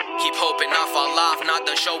Keep hoping I fall off, not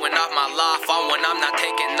done showing off my loft. On when I'm not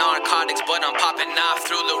taking narcotics, but I'm popping off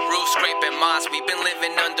through the roof, scraping moss. We've been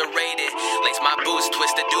living underrated. Lace my boots,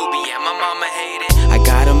 twist a doobie, and my mama hate it. I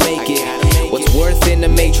gotta make it. What's worth in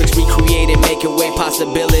the matrix, recreate it, make it way.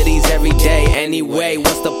 Possibilities every day. Anyway,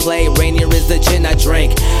 what's the play? Rainier is the gin I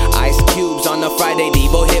drank. Ice cubes on a Friday,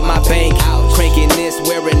 Devo hit my bank. Cranking this,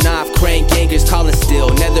 wearing off, crank anchors, calling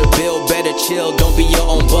still. Nether bill, better chill, don't be your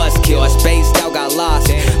own buzzkill. I spaced out, got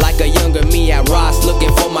lost, like a younger me at Ross.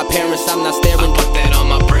 Looking for my parents, I'm not staring. I put that on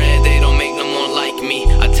my bread, they don't make no more like me.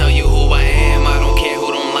 I tell you who I am, I don't care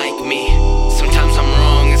who don't like me. Sometimes I'm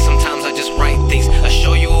wrong and sometimes I just write things. I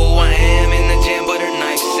show you who I am in the jam, butter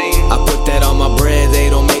knife scene. I put that on my bread, they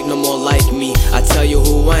don't make no more like me. I tell you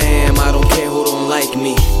who I am, I don't care who don't like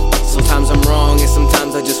me. Sometimes I'm wrong and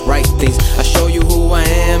sometimes I just write things. I show you who I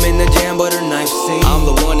am in the jam, butter knife scene. I'm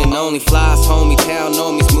the one and only, flies, homie, town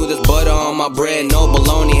know me. Smooth as butter on my bread, no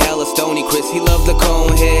baloney, hella stony. Chris, he loved the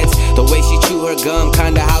cone heads. The way she chew her gum,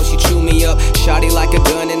 kinda how she chew me up. Shotty like a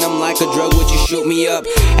gun and I'm like a drug, would you shoot me up?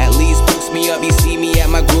 At least boost me up, you see me at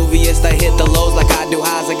my grooviest. I hit the lows like I do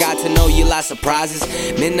highs, I got to know you like surprises.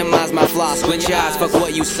 Minimize my flaws, squint your eyes, fuck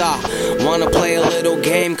what you saw. Wanna play a little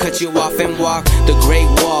game, cut you off and walk the great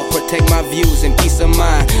wall. Protect my views and peace of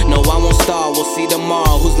mind. No, I won't stall, we'll see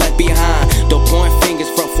tomorrow who's left behind. Don't point fingers,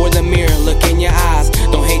 front for the mirror, look in your eyes.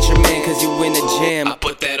 Don't hate your man cause you in the gym. I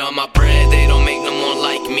put that on my bread, they don't make no more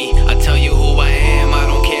like me. I tell you who I am, I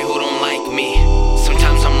don't care who don't like me.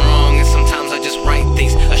 Sometimes I'm wrong and sometimes I just write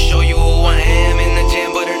things. I show you who I am in the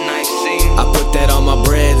jam, butter knife scene. I put that on my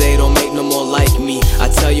bread, they don't make no more like me. I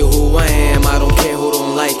tell you who I am, I don't care who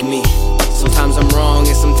don't like me. Sometimes I'm wrong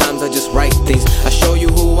and sometimes I just write things. I show you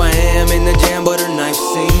who I am in the jam, butter knife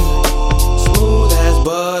scene. Smooth as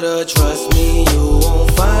butter, trust me, you won't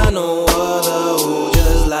find no other who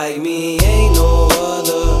just like me, ain't no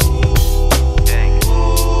other.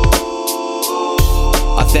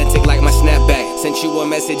 Authentic like my snapback. Sent you a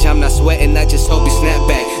message, I'm not sweating, I just hope you snap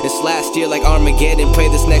back. This last year like Armageddon, pray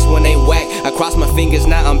this next one ain't whack. I cross my fingers,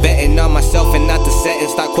 now I'm betting on myself and not the setting.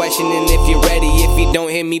 Start questioning if you're ready, if you don't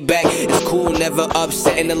hit me back. It's cool, never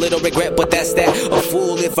upsetting, a little regret, but that's that. A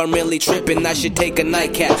fool if I'm really tripping, I should take a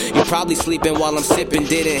nightcap. You're probably sleeping while I'm sipping,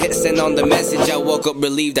 didn't hit send on the message, I woke up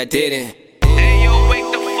relieved I didn't. Hey yo, wake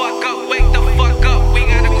the fuck up, wake the fuck up. We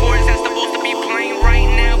got a chorus that's supposed to be playing right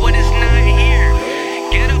now, but it's not here.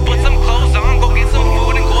 Get up, put some clothes on, go get some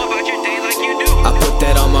food and go about your day like you do. I put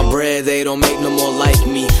that on my bread, they don't make no more like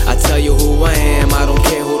me. I tell you who I am, I don't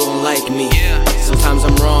care who don't like me. Sometimes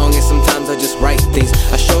I'm wrong and sometimes I just write things.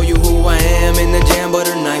 I show you who I am in the jam,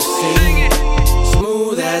 butter knife scene.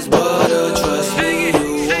 Smooth as butter, trust me,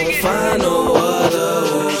 you won't find no other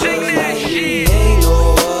who just like me, ain't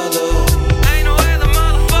no other. Ain't no other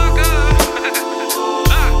motherfucker.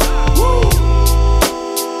 Woo.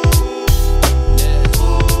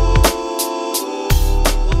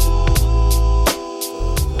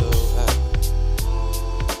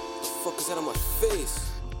 What the fuck is that on my face?